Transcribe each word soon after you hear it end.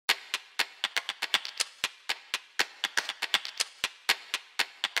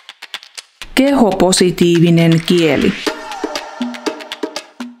Kehopositiivinen kieli.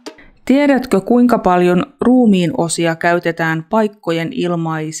 Tiedätkö, kuinka paljon ruumiinosia käytetään paikkojen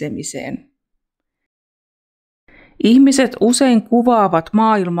ilmaisemiseen? Ihmiset usein kuvaavat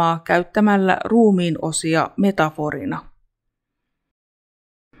maailmaa käyttämällä ruumiinosia metaforina.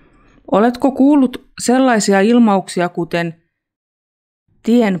 Oletko kuullut sellaisia ilmauksia kuten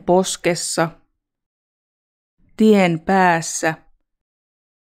tien poskessa, tien päässä,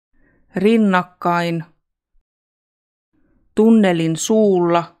 rinnakkain, tunnelin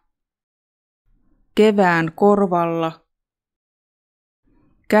suulla, kevään korvalla,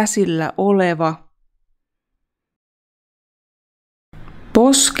 käsillä oleva?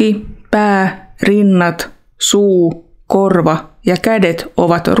 Poski, pää, rinnat, suu, korva ja kädet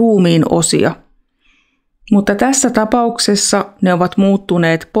ovat ruumiinosia, mutta tässä tapauksessa ne ovat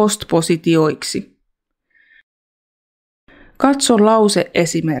muuttuneet postpositioiksi. Katso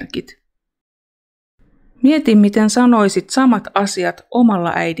lauseesimerkit. Mieti, miten sanoisit samat asiat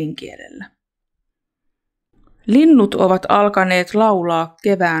omalla äidinkielellä. Linnut ovat alkaneet laulaa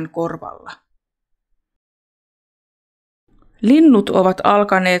kevään korvalla. Linnut ovat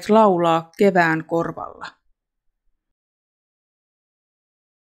alkaneet laulaa kevään korvalla.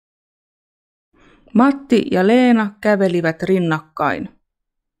 Matti ja Leena kävelivät rinnakkain.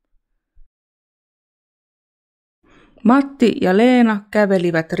 Matti ja Leena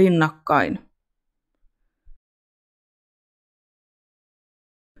kävelivät rinnakkain.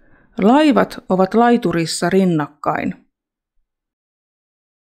 Laivat ovat laiturissa rinnakkain.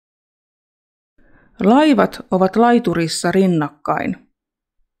 Laivat ovat laiturissa rinnakkain.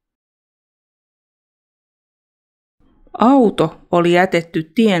 Auto oli jätetty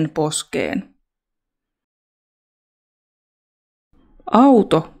tien poskeen.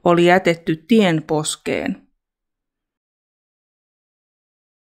 Auto oli jätetty tien poskeen.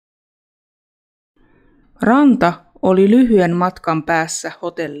 Ranta oli lyhyen matkan päässä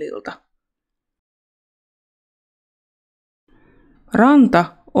hotellilta.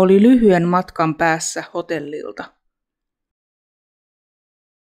 Ranta oli lyhyen matkan päässä hotellilta.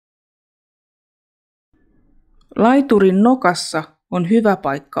 Laiturin nokassa on hyvä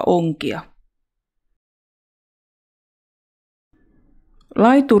paikka onkia.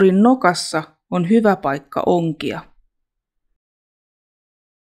 Laiturin nokassa on hyvä paikka onkia.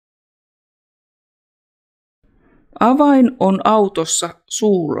 Avain on autossa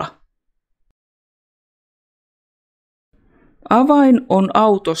suulla. Avain on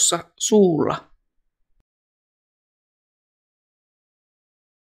autossa suulla.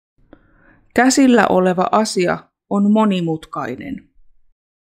 Käsillä oleva asia on monimutkainen.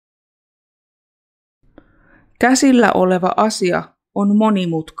 Käsillä oleva asia on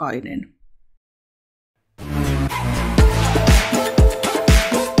monimutkainen.